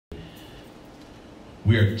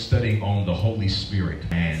We are studying on the Holy Spirit,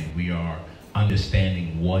 and we are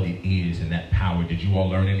understanding what it is and that power. Did you all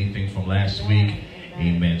learn anything from last week?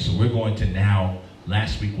 Amen. So we're going to now,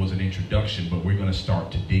 last week was an introduction, but we're going to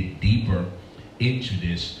start to dig deeper into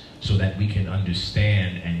this so that we can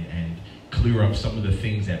understand and clear up some of the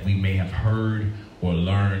things that we may have heard or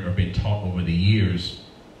learned or been taught over the years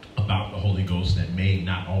about the Holy Ghost that may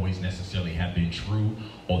not always necessarily have been true,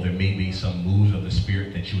 or there may be some moves of the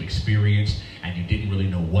Spirit that you experienced and you didn't really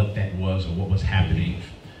know what that was or what was happening.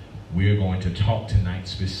 We're going to talk tonight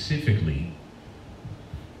specifically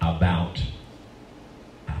about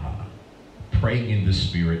praying in the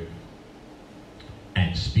Spirit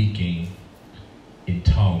and speaking in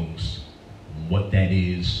tongues, what that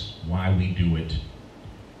is, why we do it,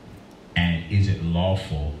 and is it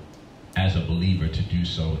lawful as a believer to do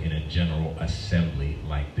so in a general assembly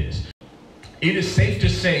like this. It is safe to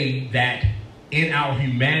say that in our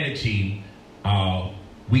humanity,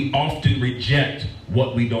 we often reject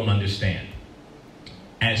what we don't understand.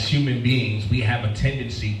 As human beings, we have a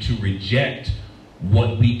tendency to reject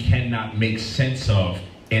what we cannot make sense of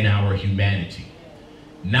in our humanity.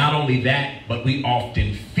 Not only that, but we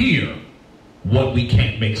often fear what we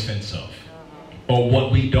can't make sense of or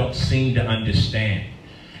what we don't seem to understand.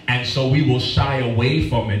 And so we will shy away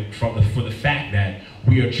from it for the fact that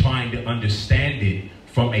we are trying to understand it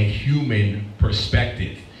from a human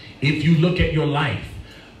perspective. If you look at your life,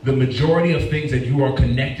 the majority of things that you are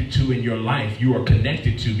connected to in your life, you are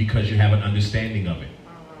connected to because you have an understanding of it.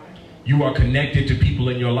 You are connected to people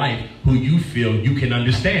in your life who you feel you can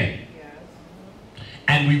understand.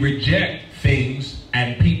 And we reject things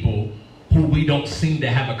and people who we don't seem to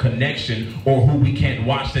have a connection or who we can't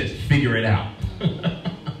watch this figure it out.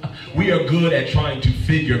 We are good at trying to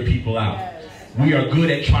figure people out. We are good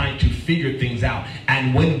at trying to figure things out.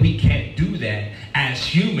 And when we can't do that, as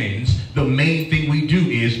humans, the main thing we do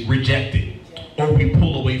is reject it or we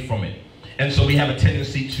pull away from it. And so we have a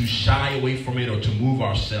tendency to shy away from it or to move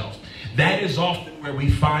ourselves. That is often where we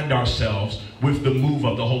find ourselves with the move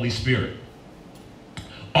of the Holy Spirit.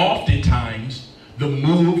 Oftentimes, the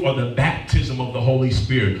move or the baptism of the Holy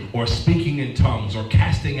Spirit or speaking in tongues or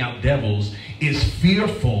casting out devils is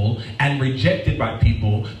fearful and rejected by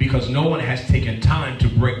people because no one has taken time to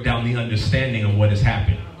break down the understanding of what has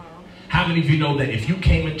happened. How many of you know that if you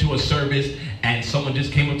came into a service and someone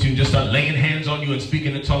just came up to you and just started laying hands on you and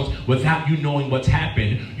speaking in tongues without you knowing what's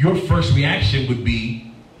happened, your first reaction would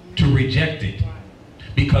be to reject it,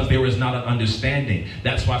 because there is not an understanding.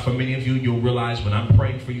 That's why for many of you, you'll realize when I'm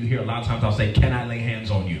praying for you here, a lot of times I'll say, can I lay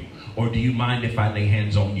hands on you? Or do you mind if I lay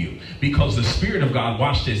hands on you? Because the Spirit of God,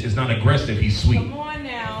 watch this, is not aggressive, he's sweet. Come on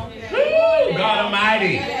now. Woo, God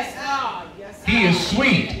Almighty. Yes, God. Yes, God. He is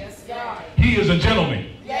sweet. Yes, God. He is a gentleman.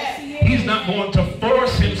 Yes, he is. He's not going to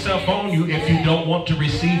force himself on you if you don't want to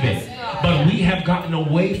receive it. But we have gotten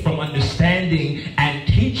away from understanding and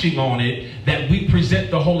teaching on it that we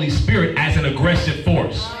present the Holy Spirit as an aggressive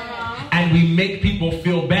force. And we make people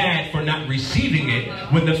feel bad for not receiving it,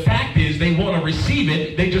 when the fact is they want to receive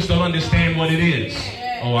it, they just don't understand what it is.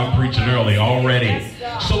 Oh, I'm preaching early already.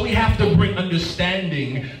 So we have to bring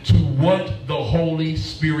understanding to what the Holy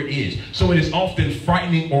Spirit is. So it is often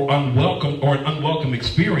frightening or unwelcome or an unwelcome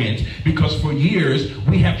experience because for years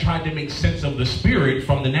we have tried to make sense of the Spirit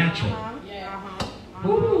from the natural.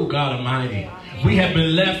 Ooh, God Almighty. We have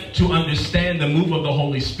been left to understand the move of the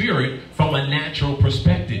Holy Spirit from a natural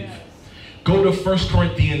perspective. Go to 1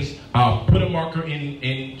 Corinthians, put a marker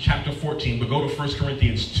in chapter 14, but go to 1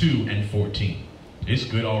 Corinthians 2 and 14. It's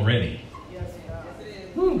good already. Yes,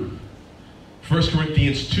 it is. 1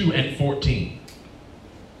 Corinthians 2 and 14.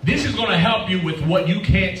 This is going to help you with what you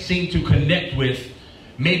can't seem to connect with.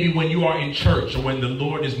 Maybe when you are in church or when the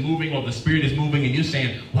Lord is moving or the Spirit is moving and you're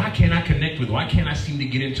saying, why can't I connect with it? Why can't I seem to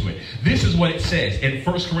get into it? This is what it says in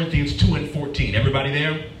 1 Corinthians 2 and 14. Everybody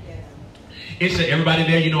there? Yes. It said, everybody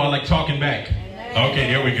there? You know I like talking back. Amen.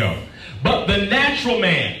 Okay, there we go. But the natural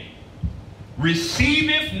man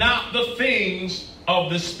receiveth not the things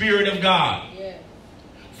of the Spirit of God,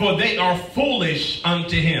 for they are foolish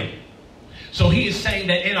unto him. So he is saying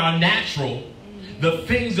that in our natural, the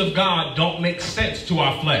things of God don't make sense to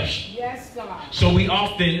our flesh. Yes, God. So we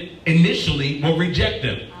often initially will reject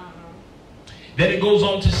them. Then it goes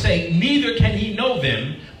on to say, neither can he know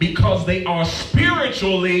them because they are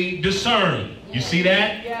spiritually discerned. You see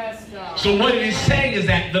that? Yes, God. So what it is saying is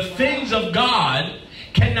that the things of God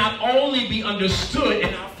cannot only be understood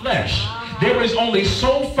in our flesh. There is only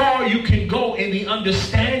so far you can go in the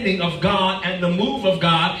understanding of God and the move of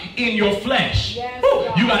God in your flesh. Yes,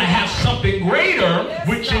 you got to have something greater,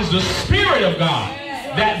 which is the Spirit of God,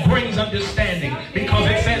 that brings understanding. Because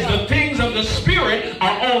it says the things of the Spirit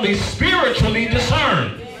only spiritually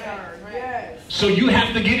discerned. So you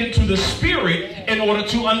have to get into the spirit in order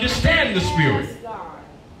to understand the spirit.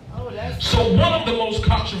 So one of the most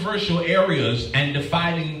controversial areas and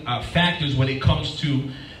defining factors when it comes to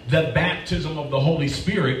the baptism of the Holy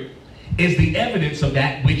Spirit is the evidence of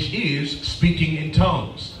that, which is speaking in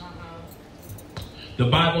tongues. The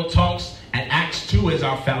Bible talks at Acts 2 as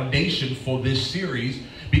our foundation for this series,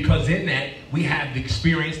 because in that we have the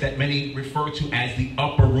experience that many refer to as the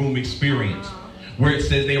upper room experience, where it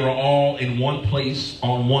says they were all in one place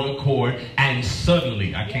on one accord, and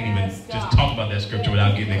suddenly, I can't even just talk about that scripture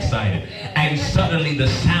without getting excited, and suddenly the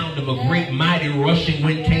sound of a great mighty rushing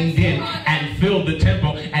wind came in and filled the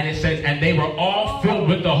temple, and it says, and they were all filled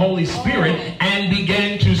with the Holy Spirit and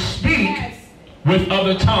began to speak with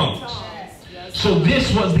other tongues. So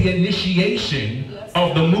this was the initiation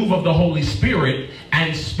of the move of the Holy Spirit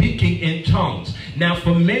and speaking in tongues. Now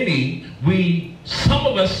for many, some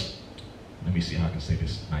of us, let me see how I can say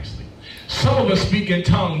this nicely. Some of us speak in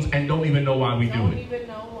tongues and don't even know why we do it. Don't even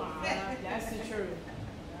know why. That's the truth.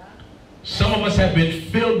 Some of us have been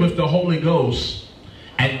filled with the Holy Ghost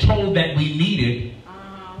and told that we need it,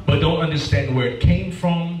 but don't understand where it came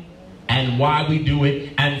from and why we do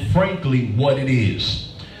it, and frankly, what it is.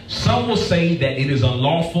 Some will say that it is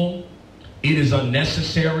unlawful, it is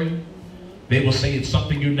unnecessary. They will say it's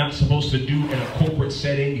something you're not supposed to do in a corporate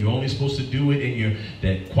setting. You're only supposed to do it in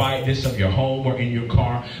the quietness of your home or in your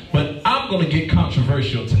car. But I'm going to get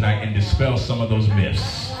controversial tonight and dispel some of those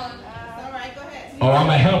myths. All right, go ahead. Oh, I'm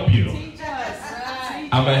going to help you.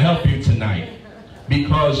 I'm going to help you tonight.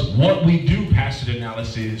 Because what we do, Pastor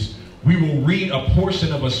Denales, is we will read a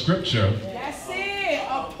portion of a scripture. That's it,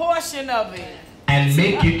 a portion of it. And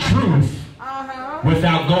make it truth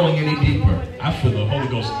without going any deeper. I feel the Holy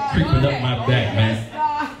Ghost creeping up my back, man.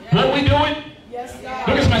 What we doing?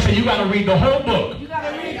 Look at somebody and say, you got to read the whole book. You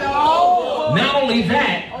got to read the whole book. Not only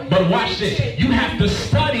that, but watch this. You have to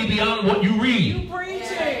study beyond what you read. You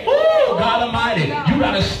preaching. Oh, God Almighty. You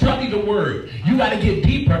got to study the word. You got to get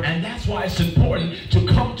deeper. And that's why it's important to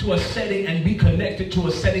come to a setting and be connected to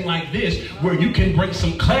a setting like this, where you can bring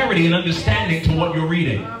some clarity and understanding to what you're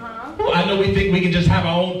reading. I know we think we can just have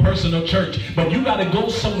our own personal church, but you got to go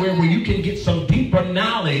somewhere where you can get some deeper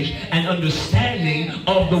knowledge and understanding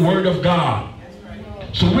of the Word of God.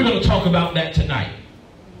 So we're going to talk about that tonight.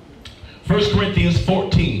 1 Corinthians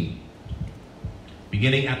 14,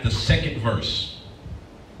 beginning at the second verse.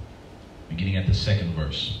 Beginning at the second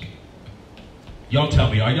verse. Y'all tell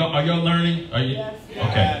me, are y'all learning? Are you?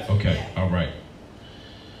 Yes. Okay, all right.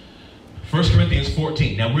 1 Corinthians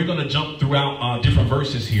 14. Now we're going to jump throughout different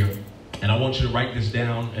verses here. And I want you to write this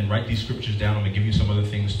down and write these scriptures down. I'm going to give you some other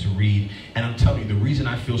things to read. And I'm telling you, the reason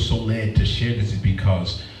I feel so led to share this is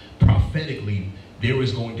because prophetically, there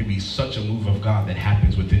is going to be such a move of God that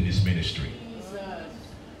happens within this ministry.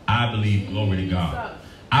 I believe, glory to God.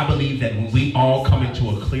 I believe that when we all come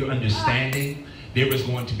into a clear understanding, there is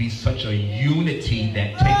going to be such a unity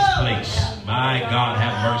that takes place. My God,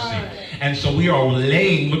 have mercy. And so we are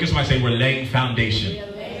laying, look at somebody say, we're laying foundation.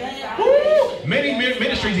 Many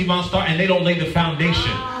ministries even start and they don't lay the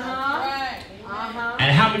foundation.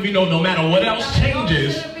 And how many of you know no matter what else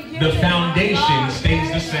changes, the foundation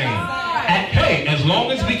stays the same? And hey, as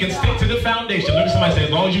long as we can stick to the foundation, look at somebody say,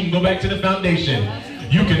 as long as you can go back to the foundation,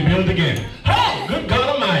 you can build again. Oh, good God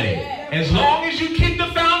Almighty. As long as you keep the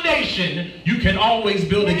foundation, you can always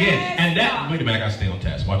build again. And that, wait a minute, I gotta stay on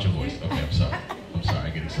task. Watch your voice. Okay, I'm sorry.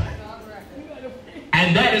 I get excited.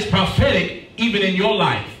 And that is prophetic even in your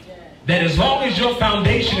life. That as long as your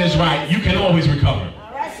foundation is right, you can always recover.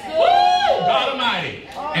 Woo! God Almighty.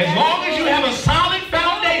 As long as you have a solid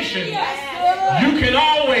foundation, you can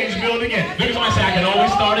always build again. Look at somebody say, I can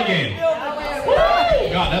always start again.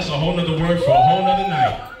 Woo! God, that's a whole nother word for a whole nother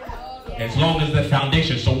night. As long as the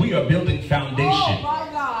foundation. So we are building foundation.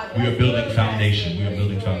 We are building foundation. We are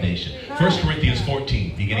building foundation. 1 Corinthians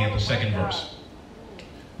 14, beginning at the second verse.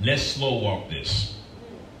 Let's slow walk this.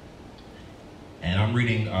 And I'm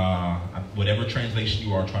reading whatever translation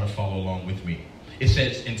you are, try to follow along with me. It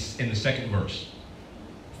says in the second verse,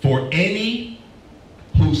 for any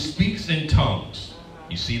who speaks in tongues,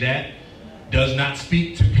 you see that? Does not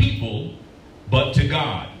speak to people, but to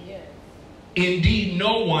God. Indeed,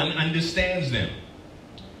 no one understands them.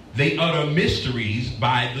 They utter mysteries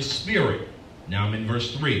by the Spirit. Now I'm in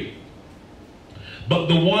verse 3. But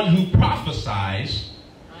the one who prophesies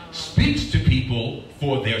speaks to people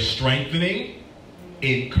for their strengthening,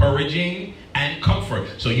 encouraging, and comfort.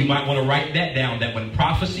 So you might want to write that down, that when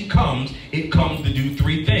prophecy comes, it comes to do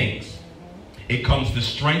three things. It comes to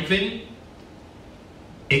strengthen,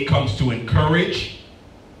 it comes to encourage,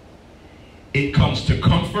 It comes to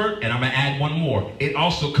comfort, and I'm going to add one more. It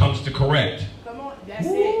also comes to correct. Come on. That's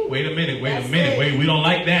it. Wait a minute. That's Wait, we don't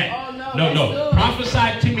like that. Oh, no. No.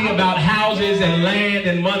 Prophesy to me about houses and land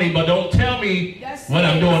and money, but don't tell me what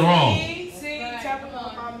I'm doing wrong. See, tell me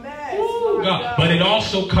about my mess. Ooh, God. But it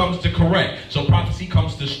also comes to correct. So prophecy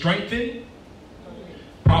comes to strengthen.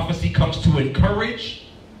 Prophecy comes to encourage.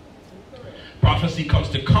 Prophecy comes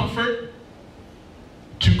to comfort.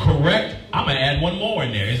 To correct. I'm going to add one more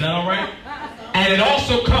in there. Is that all right? And it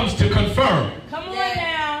also comes to confirm. Come on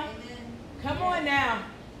now. Come on now.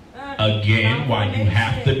 Again, why you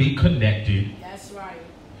have to be connected. That's right.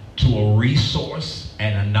 To a resource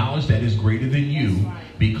and a knowledge that is greater than you. That's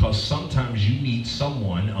right. Because sometimes you need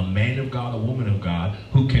someone, a man of God, a woman of God,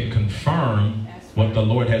 who can confirm what the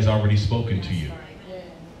Lord has already spoken to you.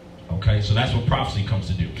 Okay, so that's what prophecy comes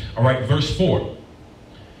to do. All right, verse 4.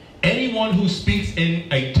 Anyone who speaks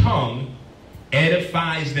in a tongue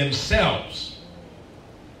edifies themselves,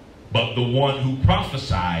 but the one who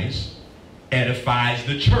prophesies edifies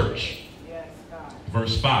the church. Yes, God.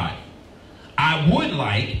 Verse 5. I would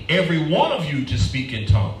like every one of you to speak in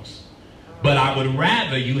tongues, but I would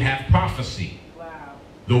rather you have prophecy. Wow.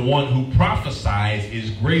 The one who prophesies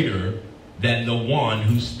is greater than the one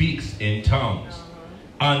who speaks in tongues,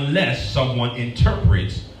 unless someone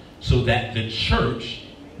interprets, so that the church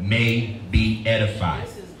may be edified.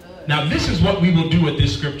 This is good. Now, this is what we will do with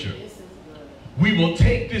this scripture. This is good. We will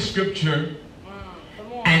take this scripture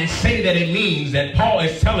Come on. and say that it means that Paul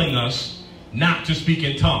is telling us not to speak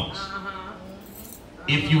in tongues.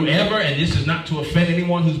 If you ever, and this is not to offend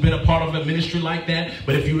anyone who's been a part of a ministry like that,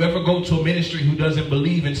 but if you ever go to a ministry who doesn't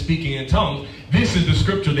believe in speaking in tongues, this is the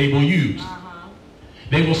scripture they will use.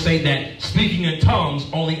 They will say that speaking in tongues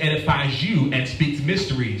only edifies you and speaks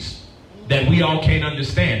mysteries that we all can't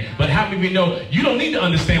understand. But how many of you know you don't need to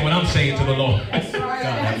understand what I'm saying to the Lord? God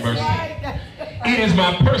have mercy. It is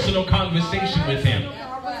my personal conversation with him.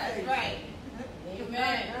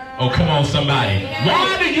 Oh, come on, somebody.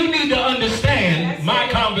 Why do you need to understand my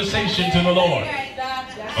conversation to the Lord?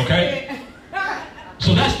 Okay?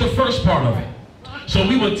 So that's the first part of it. So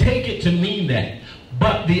we would take it to mean that.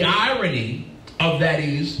 But the irony of that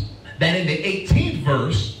is that in the 18th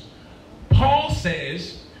verse, Paul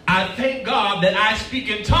says, I thank God that I speak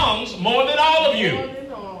in tongues more than all of you.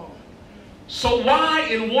 So why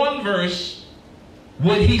in one verse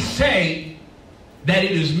would he say that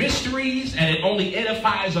it is mysteries and it only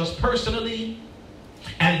edifies us personally,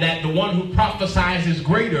 and that the one who prophesies is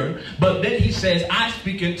greater, but then he says, I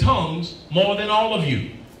speak in tongues more than all of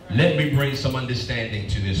you? Let me bring some understanding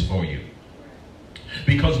to this for you.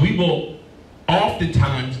 Because we will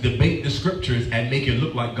oftentimes debate the scriptures and make it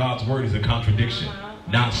look like God's word is a contradiction.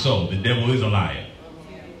 Not so. The devil is a liar.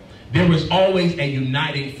 There is always a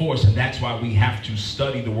uniting force, and that's why we have to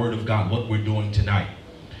study the word of God, what we're doing tonight.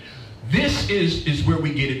 This is where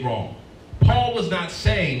we get it wrong. Paul was not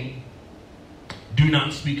saying, do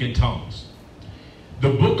not speak in tongues. The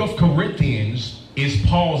book of Corinthians is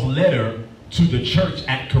Paul's letter to the church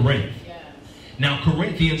at Corinth. Now,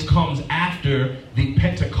 Corinthians comes after the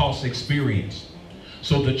Pentecost experience.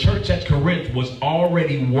 So the church at Corinth was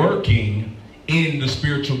already working in the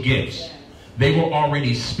spiritual gifts. They were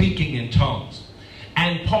already speaking in tongues.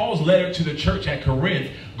 And Paul's letter to the church at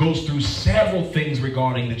Corinth goes through several things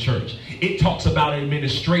regarding the church. It talks about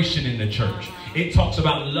administration in the church. It talks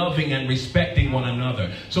about loving and respecting one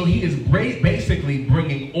another. So he is basically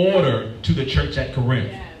bringing order to the church at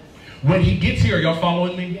Corinth. When he gets here, y'all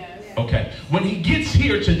following me? Okay. When he gets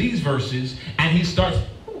here to these verses and he starts,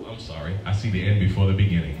 I'm sorry, I see the end before the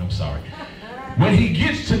beginning. I'm sorry. When he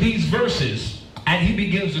gets to these verses and he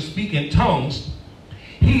begins to speak in tongues,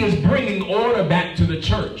 he is bringing order back to the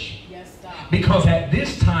church. Because at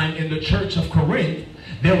this time in the church of Corinth,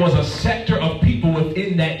 there was a sector of people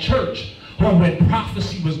within that church who, when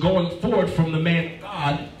prophecy was going forward from the man of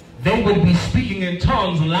God, they would be speaking in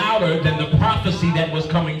tongues louder than the prophecy that was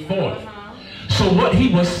coming forth. So what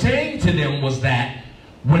he was saying to them was that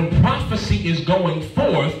when prophecy is going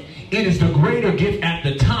forth, it is the greater gift at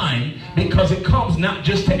the time, because it comes not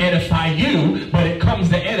just to edify you, but it comes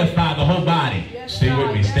to edify the whole body. Stay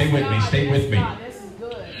with me, stay with me, stay with me.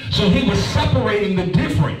 So he was separating the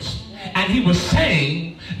difference. And he was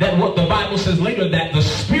saying that what the Bible says later, that the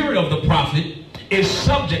spirit of the prophet is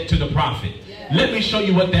subject to the prophet. Let me show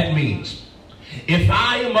you what that means. If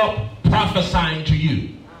I am up prophesying to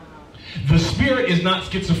you, the spirit is not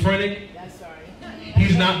schizophrenic.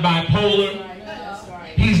 He's not bipolar.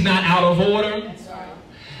 He's not out of order.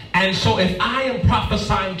 And so if I am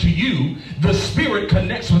prophesying to you, the spirit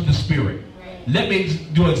connects with the spirit. Let me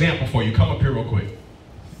do an example for you. Come up here real quick.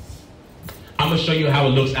 I'm going to show you how it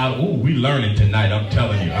looks out. Ooh, we learning tonight. I'm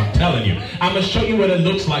telling you. I'm telling you. I'm going to show you what it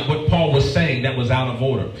looks like, what Paul was saying that was out of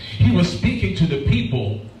order. He was speaking to the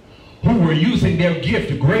people who were using their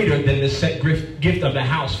gift greater than the set gift of the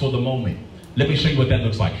house for the moment. Let me show you what that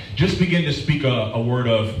looks like. Just begin to speak a word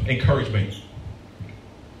of encouragement.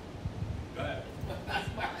 Go ahead.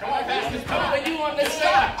 Come on, Pastor. Come on. When you want to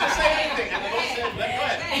say, just say anything. And the Lord said, go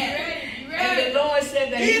ahead. And the Lord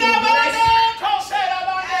said that He will bless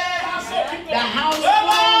the house full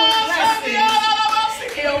with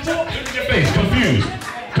blessings. Look at your face. Confused.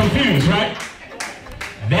 Confused, right?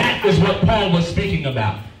 That is what Paul was speaking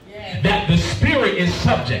about. That the Spirit is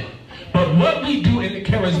subject. But what we do in the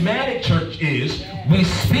charismatic church is we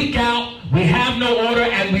speak out, we have no order,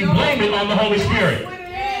 and we blame it on the Holy Spirit.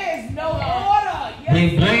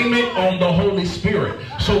 We blame it on the Holy Spirit.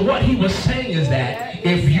 So what he was saying is that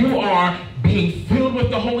if you are being filled with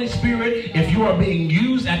the Holy Spirit, if you are being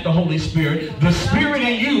used at the Holy Spirit, the Spirit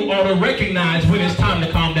in you ought to recognize when it's time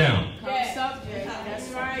to calm down. That's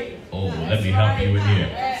right. Oh, let me help you in here.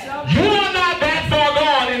 You are not that far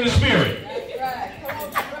gone in the Spirit.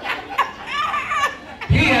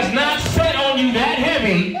 He has not set on you that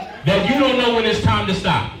heavy that you don't know when it's time to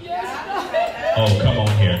stop. Oh, come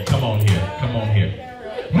on here. Come on here. Come on here.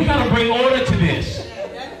 We got to bring order to this.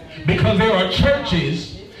 Because there are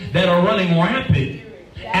churches that are running rampant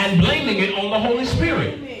and blaming it on the Holy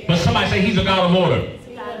Spirit. But somebody say he's a God of order.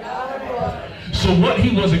 So what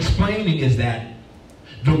he was explaining is that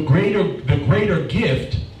the greater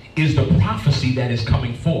gift is the prophecy that is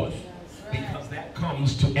coming forth. Because that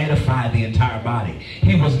comes to edify the entire body.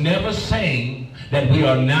 He was never saying that we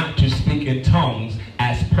are not to speak in tongues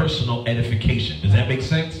as personal edification. Does that make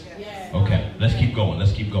sense? Okay, let's keep going.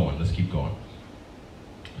 Let's keep going. Let's keep going.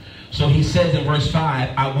 So he says in verse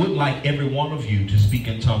 5, I would like every one of you to speak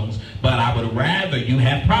in tongues, but I would rather you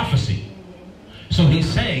have prophecy. So he's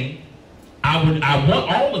saying, I want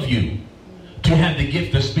all of you to have the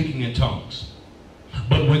gift of speaking in tongues.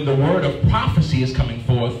 But when the word of prophecy is coming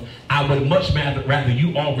forth, I would much rather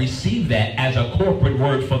you all receive that as a corporate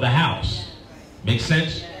word for the house. Make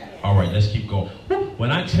sense? All right, let's keep going. When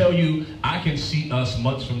I tell you, I can see us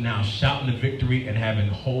months from now shouting the victory and having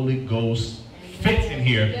Holy Ghost fits in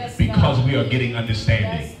here because we are getting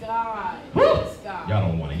understanding. Y'all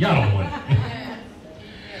don't want it. Y'all don't want it.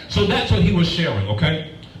 So that's what he was sharing,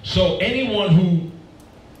 okay? So anyone who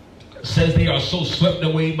says they are so swept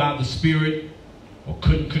away by the Spirit or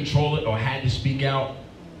couldn't control it or had to speak out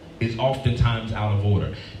is oftentimes out of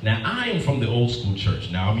order. Now, I am from the old school church.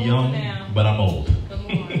 Now, I'm young, but I'm old.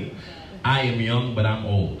 I am young, but I'm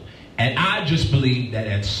old. And I just believe that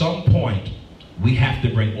at some point, we have to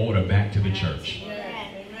bring order back to the church.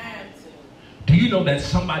 Do you know that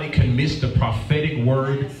somebody can miss the prophetic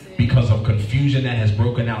word because of confusion that has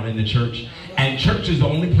broken out in the church? And church is the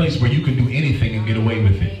only place where you can do anything and get away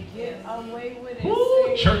with it.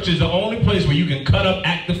 Woo, church is the only place where you can cut up,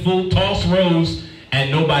 act the fool, toss rows, and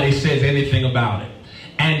nobody says anything about it.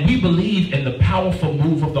 And we believe in the powerful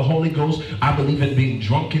move of the Holy Ghost. I believe in being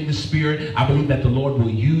drunk in the Spirit. I believe that the Lord will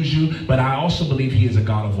use you. But I also believe he is a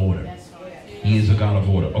God of order. He is a God of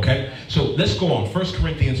order. Okay? So let's go on. 1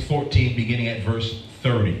 Corinthians 14, beginning at verse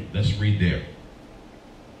 30. Let's read there.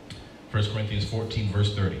 1 Corinthians 14,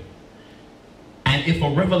 verse 30. And if a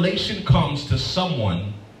revelation comes to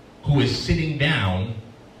someone who is sitting down,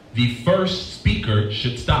 the first speaker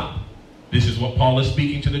should stop. This is what Paul is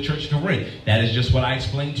speaking to the church of Corinth. That is just what I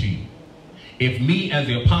explained to you. If me as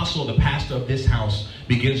the apostle, the pastor of this house,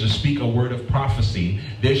 begins to speak a word of prophecy,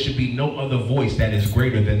 there should be no other voice that is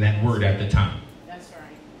greater than that word at the time. That's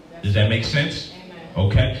right. Does that make sense? Amen.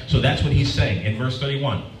 Okay, so that's what he's saying in verse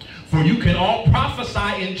 31. For you can all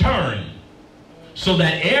prophesy in turn, so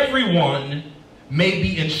that everyone may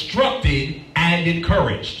be instructed and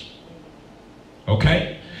encouraged.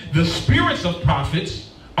 Okay? The spirits of prophets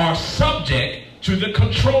are subject to the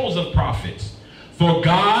controls of prophets. For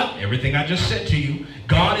God, everything I just said to you,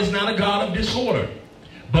 God is not a God of disorder,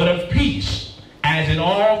 but of peace, as in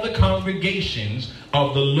all the congregations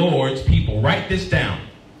of the Lord's people. Write this down.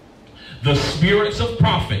 The spirits of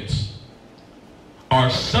prophets are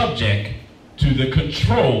subject to the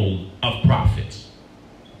control of prophets.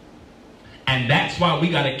 And that's why we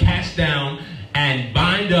got to cast down and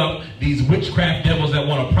bind up these witchcraft devils that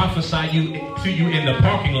want to prophesy to you in the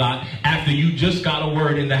parking lot after you just got a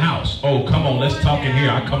word in the house. Oh, come on, let's talk in here.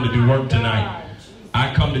 I come to do work tonight.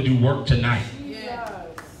 I come to do work tonight.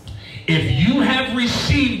 If you have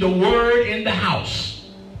received the word in the house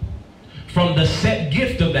from the set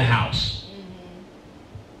gift of the house,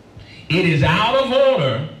 it is out of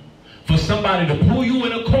order for somebody to pull you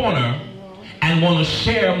in a corner and and want to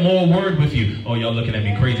share more word with you. Oh, y'all looking at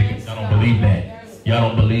me crazy. Y'all don't believe that. Y'all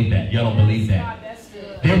don't believe that. Y'all don't believe that.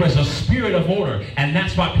 There is a spirit of order, and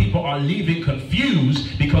that's why people are leaving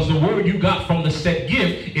confused, because the word you got from the set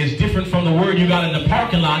gift is different from the word you got in the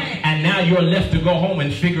parking lot, and now you're left to go home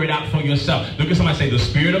and figure it out for yourself. Look at somebody say, the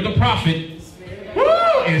spirit of the prophet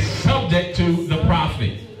is subject to the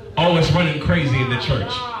prophet. Oh, it's running crazy in the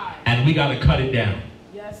church, and we got to cut it down.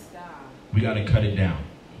 Yes, God. We got to cut it down.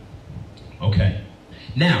 Okay.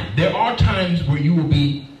 Now, there are times where you will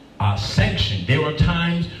be sanctioned. There are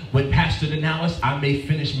times when Pastor Denales, I may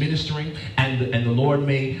finish ministering, and the Lord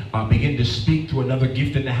may begin to speak through another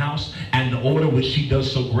gift in the house, and the order which she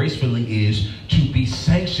does so gracefully is to be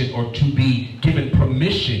sanctioned or to be given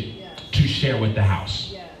permission to share with the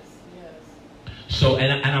house. Yes, yes. So,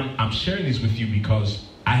 and I'm sharing these with you because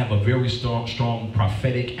I have a very strong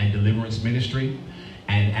prophetic and deliverance ministry.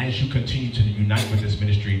 And as you continue to unite with this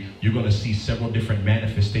ministry, you're going to see several different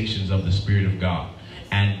manifestations of the Spirit of God.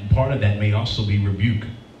 And part of that may also be rebuke.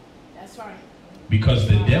 That's right. Because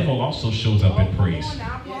the devil also shows up in praise.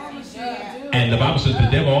 And the Bible says the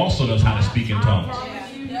devil also knows how to speak in tongues.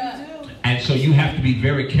 And so you have to be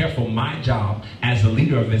very careful. My job as the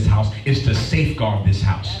leader of this house is to safeguard this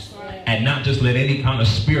house. And not just let any kind of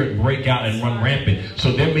spirit break out and run rampant.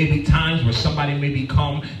 So there may be times where somebody may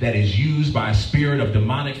become that is used by a spirit of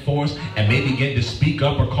demonic force and may begin to speak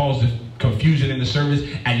up or cause confusion in the service,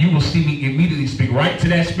 and you will see me immediately speak right to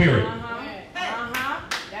that spirit.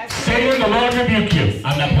 Satan, the Lord rebuke you.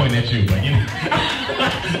 I'm not pointing at you, but you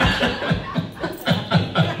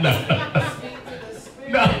know.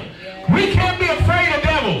 No. We can't be afraid of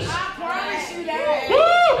devils.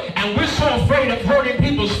 And we're so afraid of hurting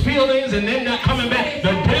people's feelings and them not coming back.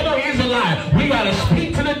 The devil is a liar. We got to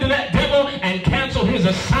speak to the devil and cancel his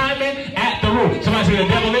assignment at the root. Somebody say the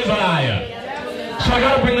devil is a liar. So I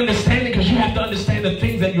got to bring understanding, because you have to understand the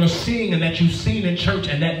things that you're seeing and that you've seen in church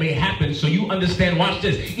and that may happen, so you understand, watch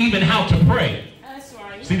this, even how to pray. That's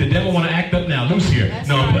right. See, the devil want to act up now. Loose here. That's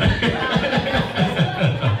no, right.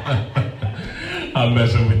 I'm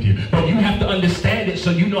messing with you. But you have to understand it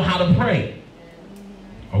so you know how to pray.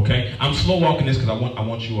 Okay? I'm slow walking this because I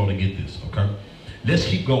want you all to get this. Okay? Let's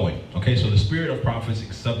keep going. Okay? So the spirit of prophets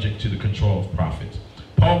is subject to the control of prophets.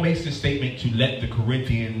 Paul makes this statement to let the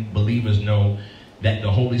Corinthian believers know that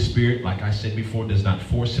the Holy Spirit, like I said before, does not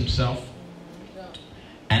force himself.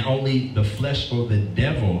 And only the flesh or the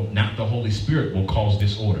devil, not the Holy Spirit, will cause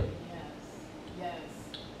disorder. Yes.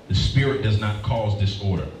 The Spirit does not cause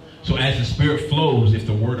disorder. So as the Spirit flows, if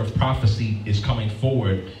the word of prophecy is coming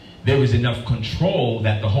forward, there is enough control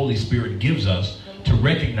that the Holy Spirit gives us to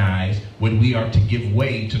recognize when we are to give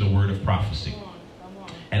way to the word of prophecy.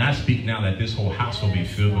 And I speak now that this whole house will be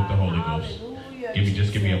filled with the Holy Ghost.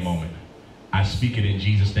 Just give me a moment. I speak it in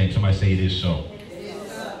Jesus' name. Somebody say it is so.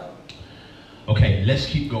 Okay, let's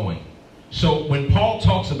keep going. So when Paul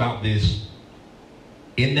talks about this,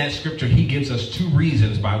 in that scripture, he gives us two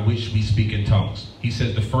reasons by which we speak in tongues. He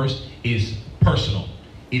says the first is personal.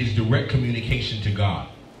 It is direct communication to God,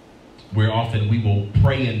 where often we will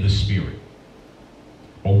pray in the Spirit,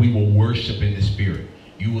 or we will worship in the Spirit.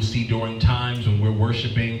 You will see during times when we're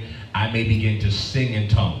worshiping, I may begin to sing in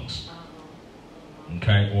tongues.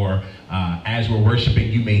 Okay? Or as we're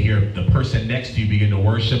worshiping, you may hear the person next to you begin to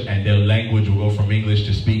worship, and their language will go from English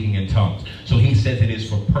to speaking in tongues. So he says it is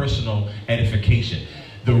for personal edification.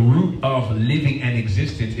 The root of living and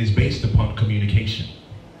existence is based upon communication.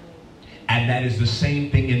 And that is the same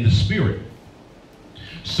thing in the Spirit.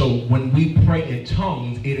 So when we pray in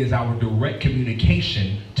tongues, it is our direct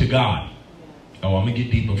communication to God. Oh, I'm going to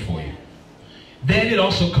get deeper for you. Then it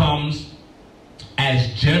also comes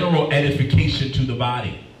as general edification to the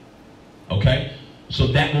body. Okay? So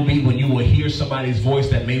that will be when you will hear somebody's voice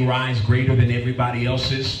that may rise greater than everybody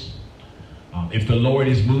else's. If the Lord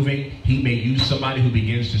is moving, he may use somebody who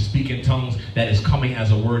begins to speak in tongues that is coming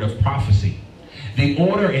as a word of prophecy. The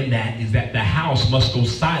order in that is that the house must go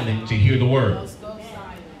silent to hear the word.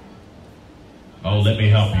 Oh, let me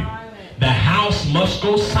help you. The house must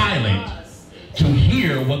go silent to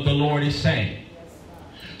hear what the Lord is saying.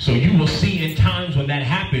 So you will see in times when that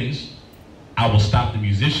happens, I will stop the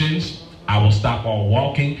musicians. I will stop all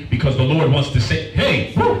walking, because the Lord wants to say,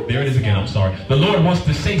 hey, whoo, there it is again, I'm sorry. The Lord wants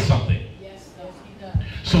to say something.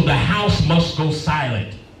 So the house must go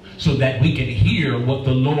silent so that we can hear what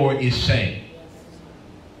the Lord is saying.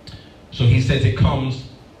 So he says it comes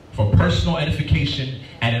for personal edification,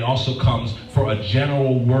 and it also comes for a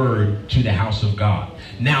general word to the house of God.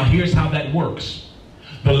 Now, here's how that works.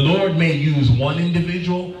 The Lord may use one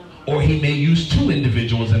individual, or he may use two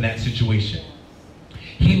individuals in that situation.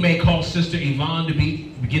 He may call Sister Yvonne to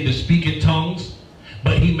begin to speak in tongues,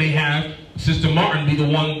 but he may have Sister Martin be the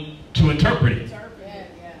one to interpret it.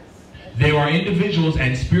 There are individuals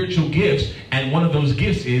and spiritual gifts, and one of those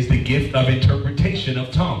gifts is the gift of interpretation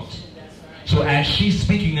of tongues. So as she's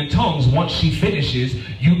speaking in tongues, once she finishes,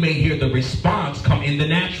 you may hear the response come in the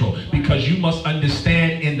natural, because you must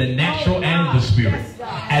understand in the natural and the spirit.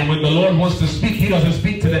 And when the Lord wants to speak, he doesn't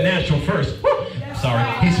speak to the natural first. Sorry,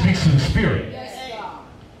 he speaks to the spirit.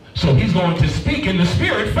 So he's going to speak in the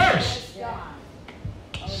spirit first.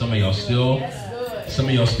 Some of y'all still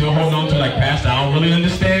holding on to like, Pastor, I don't really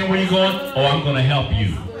understand where you're going. Oh, I'm going to help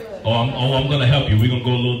you. I'm going to help you. We're going to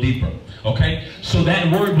go a little deeper. Okay? So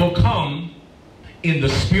that word will come in the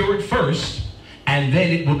spirit first, and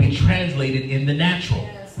then it will be translated in the natural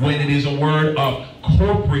when it is a word of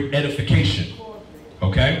corporate edification.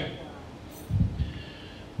 Okay?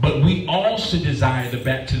 But we also desire the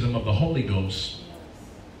baptism of the Holy Ghost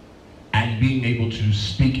and being able to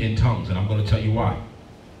speak in tongues. And I'm going to tell you why.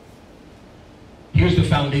 Here's the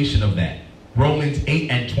foundation of that. Romans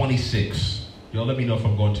 8 and 26. Y'all let me know if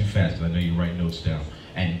I'm going too fast, because I know you write notes down.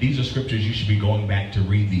 And these are scriptures you should be going back to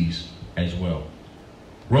read these as well.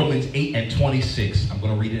 Romans 8 and 26. I'm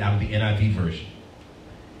going to read it out of the NIV version.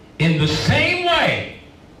 In the same way,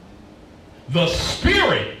 the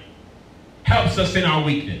Spirit helps us in our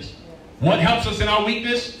weakness. What helps us in our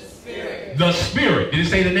weakness? The Spirit. Did it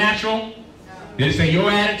say the natural? No. Did it say your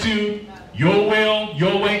attitude, your will,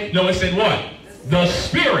 your way? No, it said what? The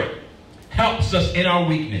Spirit helps us in our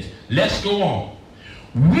weakness. Let's go on.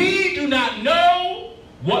 We do not know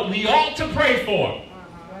what we ought to pray for.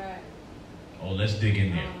 Oh, let's dig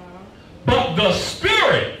in there. But the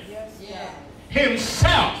Spirit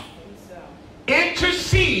himself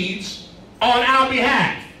intercedes on our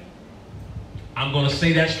behalf. I'm going to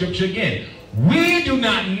say that scripture again. We do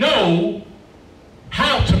not know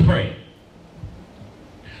how to pray,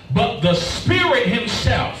 but the Spirit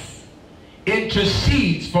himself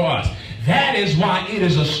intercedes for us. That is why it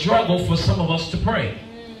is a struggle for some of us to pray.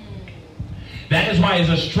 That is why it's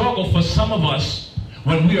a struggle for some of us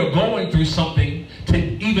when we are going through something to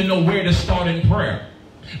even know where to start in prayer,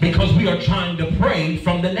 because we are trying to pray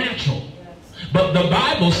from the natural. But the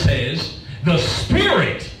Bible says the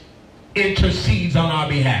Spirit intercedes on our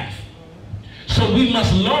behalf. So we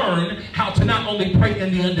must learn how to not only pray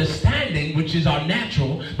in the understanding, which is our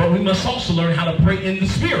natural, but we must also learn how to pray in the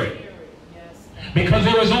Spirit. Because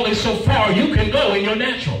there is only so far you can go in your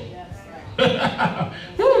natural.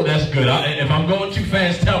 Woo, that's good. If I'm going too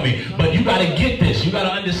fast, tell me. But you got to get this. You got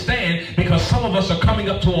to understand, because some of us are coming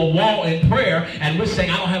up to a wall in prayer and we're saying,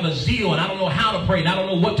 I don't have a zeal and I don't know how to pray and I don't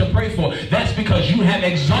know what to pray for. That's because you have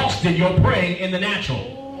exhausted your praying in the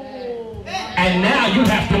natural. And now you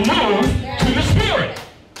have to move to the Spirit.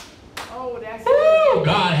 Ooh,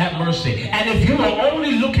 God have mercy. And if you are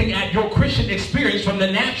only looking at your Christian experience from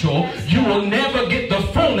the natural, you will never get the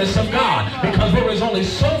fullness of God, because there is only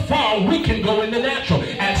so far we can go in the natural.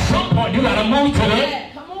 At some point, you got to move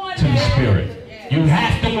to the Spirit. You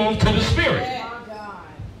have to move to the Spirit.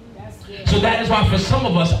 So that is why for some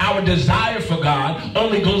of us, our desire for God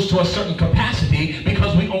only goes to a certain capacity,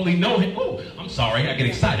 because we only know him. Oh, I'm sorry, I get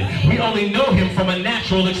excited. We only know him from a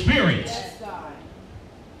natural experience.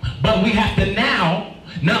 But we have to now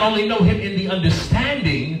not only know him in the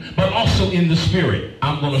understanding, but also in the Spirit.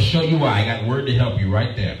 I'm going to show you why. I got a word to help you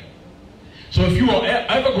right there. So if you are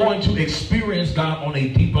ever going to experience God on a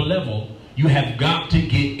deeper level, you have got to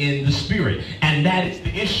get in the Spirit. And that is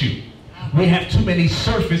the issue. We have too many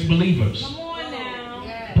surface believers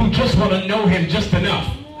who just want to know him just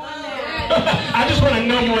enough. I just want to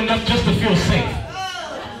know you enough just to feel safe.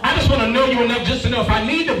 I just want to know you enough just to know if I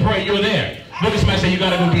need to pray, you're there. Look at somebody say, you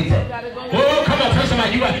got to go deeper. Oh, come on, tell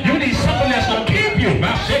somebody, you need something that's going to keep you.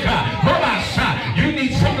 You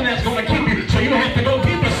need something that's going to keep you. So you have to go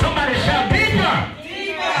deeper. Somebody shout deeper.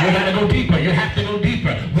 You got to go deeper. You have to go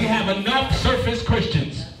deeper. We have enough surface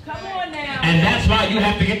Christians. Come on now. And that's why you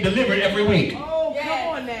have to get delivered every week. Oh, come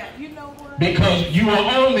on now. You know what? Because you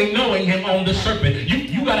are only knowing him on the serpent.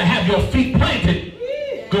 You got to have your feet planted.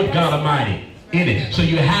 Good God Almighty. In it. So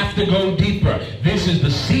you have to go deeper. This is the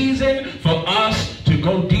season for us to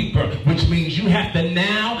go deeper, which means you have to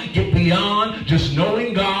now get beyond just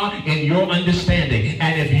knowing God in your understanding.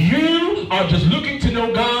 And if you are just looking to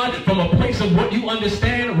know God from a place of what you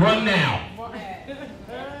understand, run now.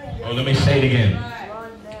 Oh, let me say it again.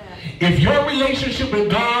 If your relationship with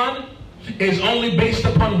God is only based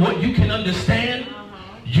upon what you can understand,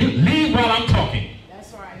 you leave while I'm talking.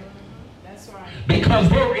 That's right. That's right. Because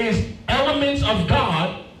there is elements of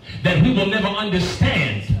God that we will never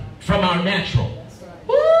understand from our natural.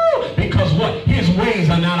 Woo! Because Because what? His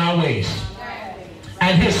ways are not our ways.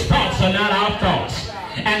 And his thoughts are not our thoughts.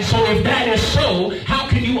 And so if that is so, how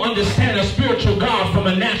can you understand a spiritual God from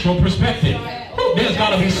a natural perspective? There's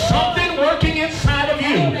got to be something working inside of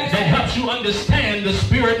you that helps you understand the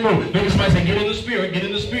spirit move. Maybe somebody say, get in the spirit, get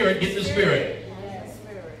in the spirit, get in the spirit.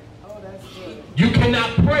 You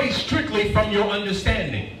cannot pray strictly from your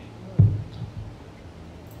understanding.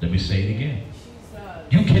 Let me say it again.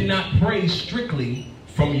 You cannot pray strictly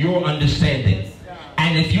from your understanding.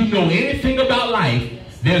 And if you know anything about life,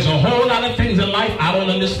 there's a whole lot of things in life I don't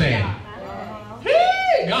understand.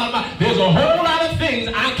 Hey, God, there's a whole lot of things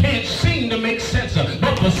I can't seem to make sense of.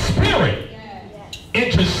 But the Spirit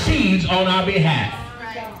intercedes on our behalf.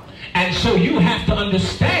 And so you have to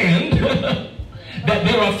understand that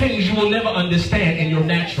there are things you will never understand in your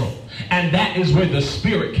natural. And that is where the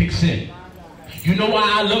Spirit kicks in. You know why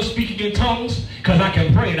I love speaking in tongues? Because I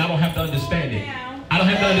can pray and I don't have to understand it. I don't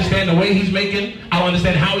have to understand the way he's making. I don't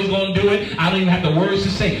understand how he's going to do it. I don't even have the words to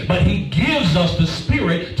say. But he gives us the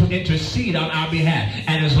Spirit to intercede on our behalf.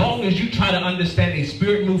 And as long as you try to understand a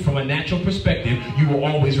spirit move from a natural perspective, you will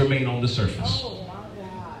always remain on the surface. Oh, my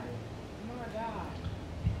God. My God.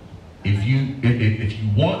 If you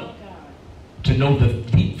want to know the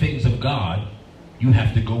deep things of God, you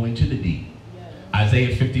have to go into the deep.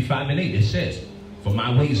 Isaiah 55:8, it says, for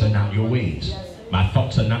my ways are not your ways. My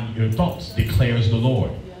thoughts are not your thoughts, declares the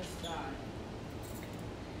Lord.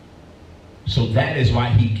 So that is why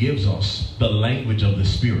he gives us the language of the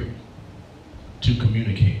Spirit to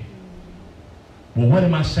communicate. Well, what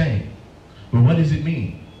am I saying? Well, what does it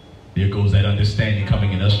mean? There goes that understanding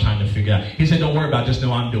coming in, us trying to figure out. He said, don't worry about it, just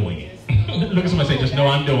know I'm doing it. Look at somebody say, just know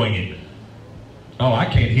I'm doing it. Oh, I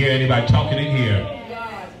can't hear anybody talking in here.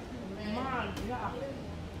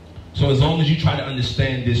 So as long as you try to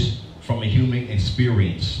understand this from a human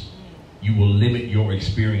experience, you will limit your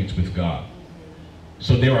experience with God.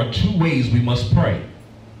 So there are two ways we must pray.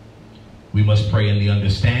 We must pray in the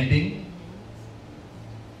understanding,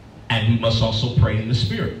 and we must also pray in the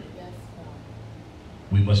Spirit.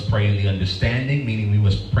 We must pray in the understanding, meaning we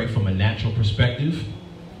must pray from a natural perspective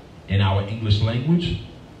in our English language,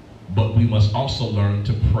 but we must also learn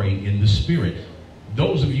to pray in the Spirit.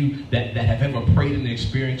 Those of you that have ever prayed in the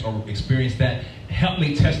experience or experienced that, help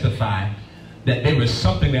me testify that there is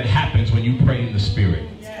something that happens when you pray in the Spirit.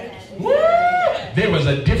 Woo! There is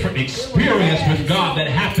a different experience with God that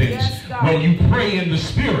happens when you pray in the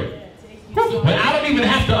Spirit. But I don't even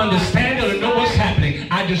have to understand it or know what's happening.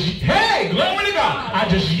 I just, hey, glory to God. I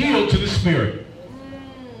just yield to the Spirit.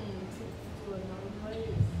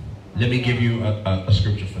 Let me give you a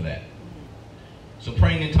scripture for that. So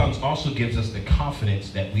praying in tongues also gives us the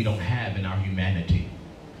confidence that we don't have in our humanity.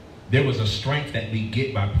 There was a strength that we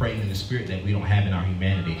get by praying in the Spirit that we don't have in our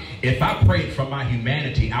humanity. If I prayed from my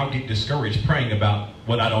humanity, I'll get discouraged praying about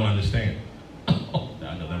what I don't understand. Oh,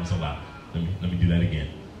 I know that was a lot. Let me do that again.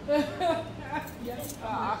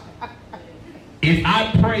 If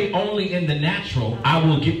I pray only in the natural, I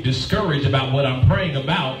will get discouraged about what I'm praying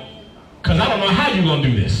about because I don't know how you're going to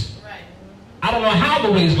do this. I don't know how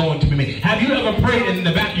the way is going to be made. Have you ever prayed in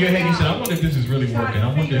the back of your head? You said, I wonder if this is really working.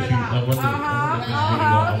 I wonder if this is really going.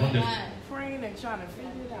 I wonder if praying and trying to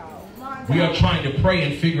figure it out. We are trying to pray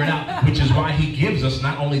and figure it out, which is why he gives us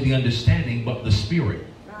not only the understanding, but the Spirit.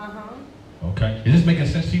 Okay? Is this making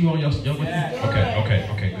sense to you on your with you?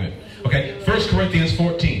 Okay, good. Okay, 1 Corinthians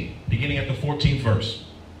 14, beginning at the 14th verse.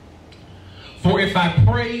 For if I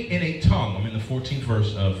pray in a tongue, I'm in the 14th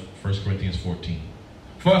verse of 1 Corinthians 14.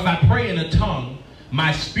 For if I pray in a tongue,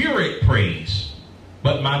 my spirit prays,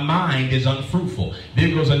 but my mind is unfruitful. There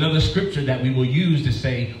goes another scripture that we will use to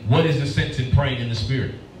say, what is the sense in praying in the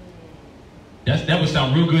Spirit? That would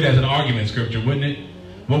sound real good as an argument scripture, wouldn't it?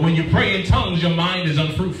 Well, when you pray in tongues, your mind is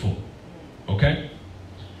unfruitful. Okay?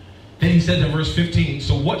 Then he says in verse 15,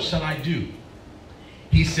 so what shall I do?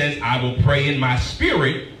 He says, I will pray in my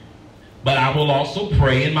spirit, but I will also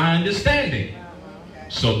pray in my understanding.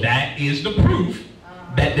 So that is the proof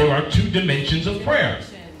that there are two dimensions of prayer.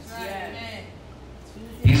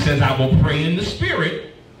 He says, I will pray in the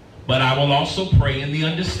Spirit, but I will also pray in the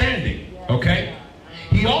understanding. Okay?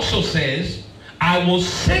 He also says, I will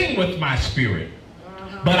sing with my spirit,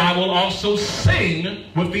 but I will also sing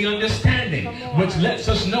with the understanding, which lets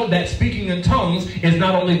us know that speaking in tongues is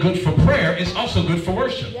not only good for prayer, it's also good for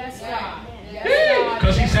worship.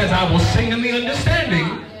 Because he says, I will sing in the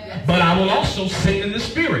understanding, but I will also sing in the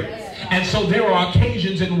Spirit. And so there are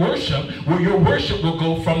occasions in worship where your worship will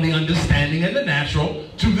go from the understanding and the natural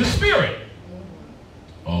to the Spirit.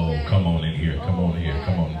 Oh, come on in here. Come on here.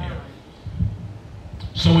 Come on in here.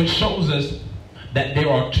 So it shows us that there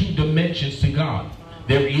are two dimensions to God.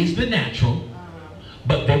 There is the natural,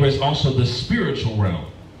 but there is also the spiritual realm.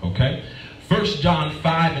 Okay? 1 John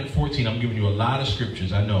 5 and 14. I'm giving you a lot of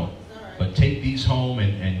scriptures, I know. But take these home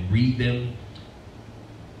and read them.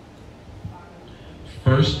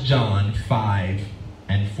 1 John 5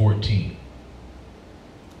 and 14.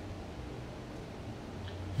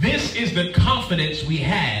 This is the confidence we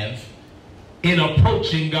have in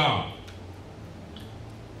approaching God.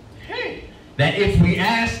 Hey, that if we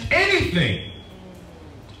ask anything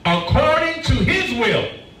according to his will,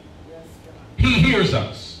 he hears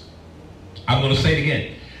us. I'm going to say it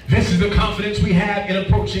again. This is the confidence we have in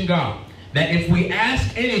approaching God. That if we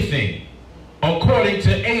ask anything according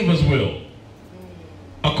to Ava's will,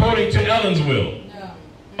 according to Ellen's will,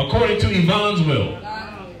 according to Yvonne's will,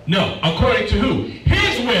 no, according to who?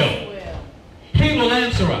 His will. He will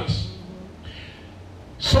answer us.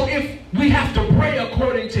 So if we have to pray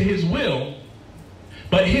according to his will,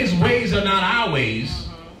 but his ways are not our ways,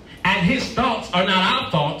 and his thoughts are not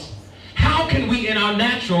our thoughts, how can we in our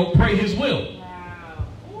natural pray his will?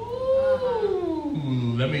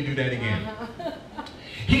 Ooh, let me do that again.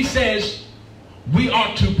 He says we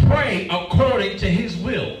are to pray according to his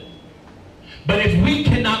will. But if we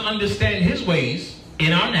cannot understand his ways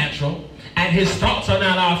in our natural, and his thoughts are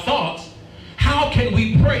not our thoughts, how can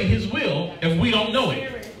we pray his will if we don't know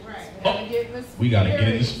it? Oh, we got to get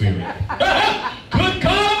in the spirit. Good God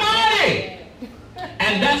Almighty!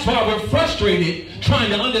 And that's why we're frustrated trying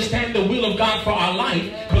to understand the will of God for our life,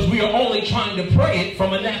 because we are only trying to pray it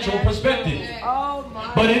from a natural perspective.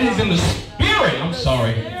 But it is in the spirit, I'm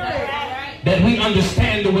sorry, that we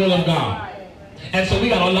understand the will of God. And so we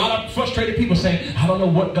got a lot of frustrated people saying, I don't know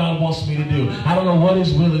what God wants me to do. I don't know what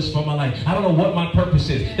his will is for my life. I don't know what my purpose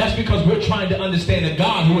is. That's because we're trying to understand a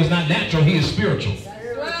God who is not natural, he is spiritual.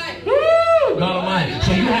 Woo! God Almighty.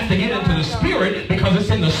 So you have to get into the spirit, because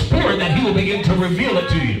it's in the spirit that he will begin to reveal it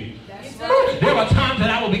to you. There are times that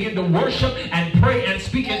I will begin to worship and pray and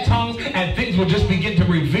speak in tongues, and things will just begin to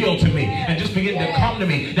reveal to me and just begin to come to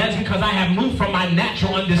me. That's because I have moved from my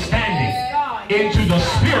natural understanding into the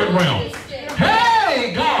spirit realm.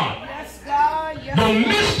 Hey, God. The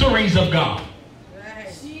mysteries of God.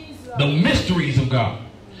 The mysteries of God.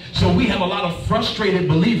 So we have a lot of frustrated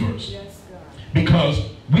believers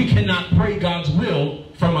because we cannot pray God's will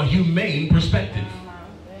from a humane perspective.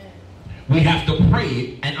 We have to pray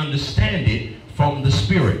it and understand it from the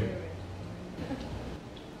spirit.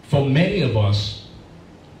 For many of us,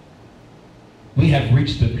 we have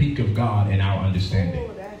reached the peak of God in our understanding.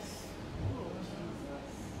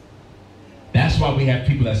 That's why we have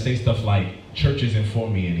people that say stuff like, church isn't for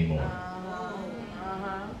me anymore.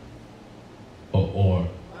 Or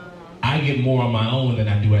I get more on my own than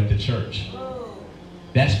I do at the church.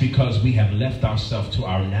 That's because we have left ourselves to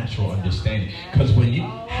our natural understanding. Because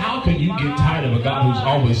how can you get tired of a God who's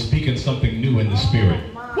always speaking something new in the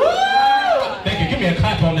spirit? Woo! Thank you. Give me a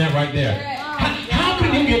clap on that right there. How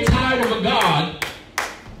can you get tired of a God?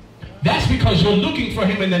 That's because you're looking for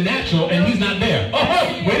him in the natural and he's not there.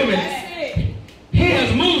 Oh, wait a minute. He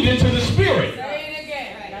has moved into the spirit.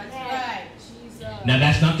 Now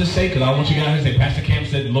that's not to say, because I want you guys to say, Pastor Cam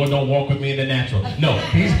said, Lord, don't walk with me in the natural. No,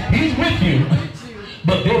 he's with you.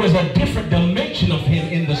 But there is a different dimension of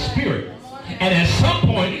him in the spirit. And at some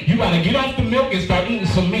point, you got to get off the milk and start eating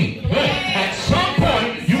some meat. At some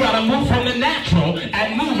point, you got to move from the natural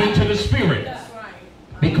and move into the spirit.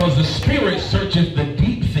 Because the spirit searches the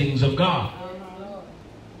deep things of God.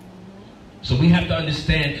 So we have to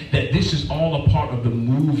understand that this is all a part of the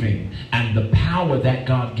moving and the power that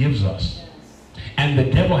God gives us. And the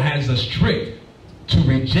devil has us tricked to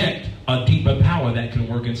reject a deeper power that can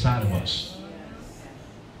work inside of us.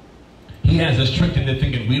 He has us tricked into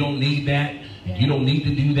thinking we don't need that, and you don't need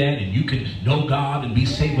to do that, and you can know God and be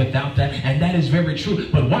saved without that. And that is very true.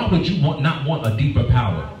 But why would you not want a deeper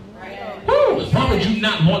power? Woo! Why would you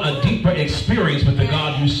not want a deeper experience with the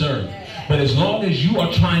God you serve? But as long as you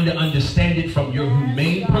are trying to understand it from your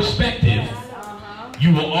humane perspective,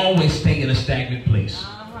 you will always stay in a stagnant place.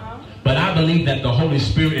 But I believe that the Holy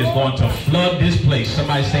Spirit is going to flood this place.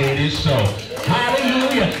 Somebody say it is so.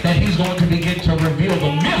 Hallelujah. That he's going to begin to reveal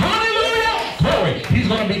the hallelujah. Glory. He's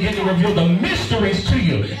going to begin to reveal the mysteries to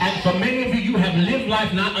you. And for many of you, you have lived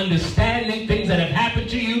life not understanding things that have happened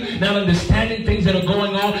to you, not understanding things that are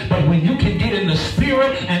going on. But when you can get in the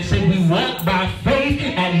spirit and say we walk by faith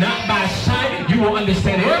and not by sight, you will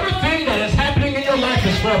understand everything that is happening in your life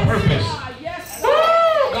is for a purpose.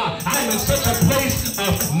 I'm in such a place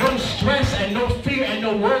of no stress and no fear and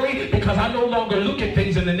no worry because I no longer look at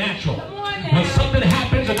things in the natural. When something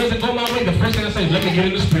happens or doesn't go my way, the first thing I say is, let me get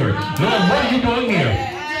in the spirit. Lord, what are you doing here?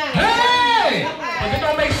 Hey! But it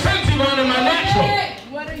don't make sense even in my natural.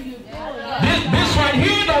 right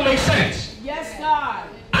here don't make sense. Yes, God.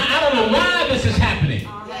 I don't know why this is happening.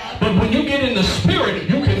 But when you get in the spirit,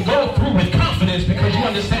 you can go through with confidence because you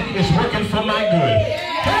understand it's working for my good.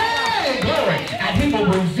 Hey, glory. And he will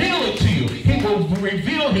reveal it to you. He will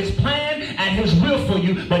reveal his plan and his will for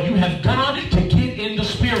you, but you have got to get in the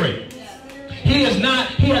spirit. He has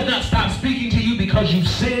not stopped speaking to you because you've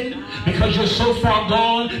sinned, because you're so far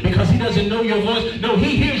gone, because he doesn't know your voice. No,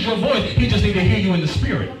 he hears your voice. He just needs to hear you in the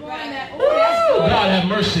spirit. God have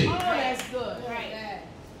mercy.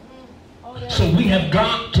 So we have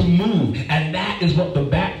got to move, and that is what the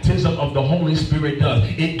baptism of the Holy Spirit does.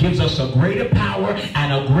 It gives us a greater power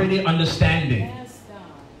and a greater understanding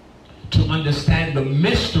to understand the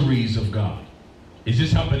mysteries of God. Is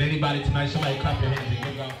this helping anybody tonight? Somebody clap your hands and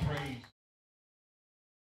give God praise.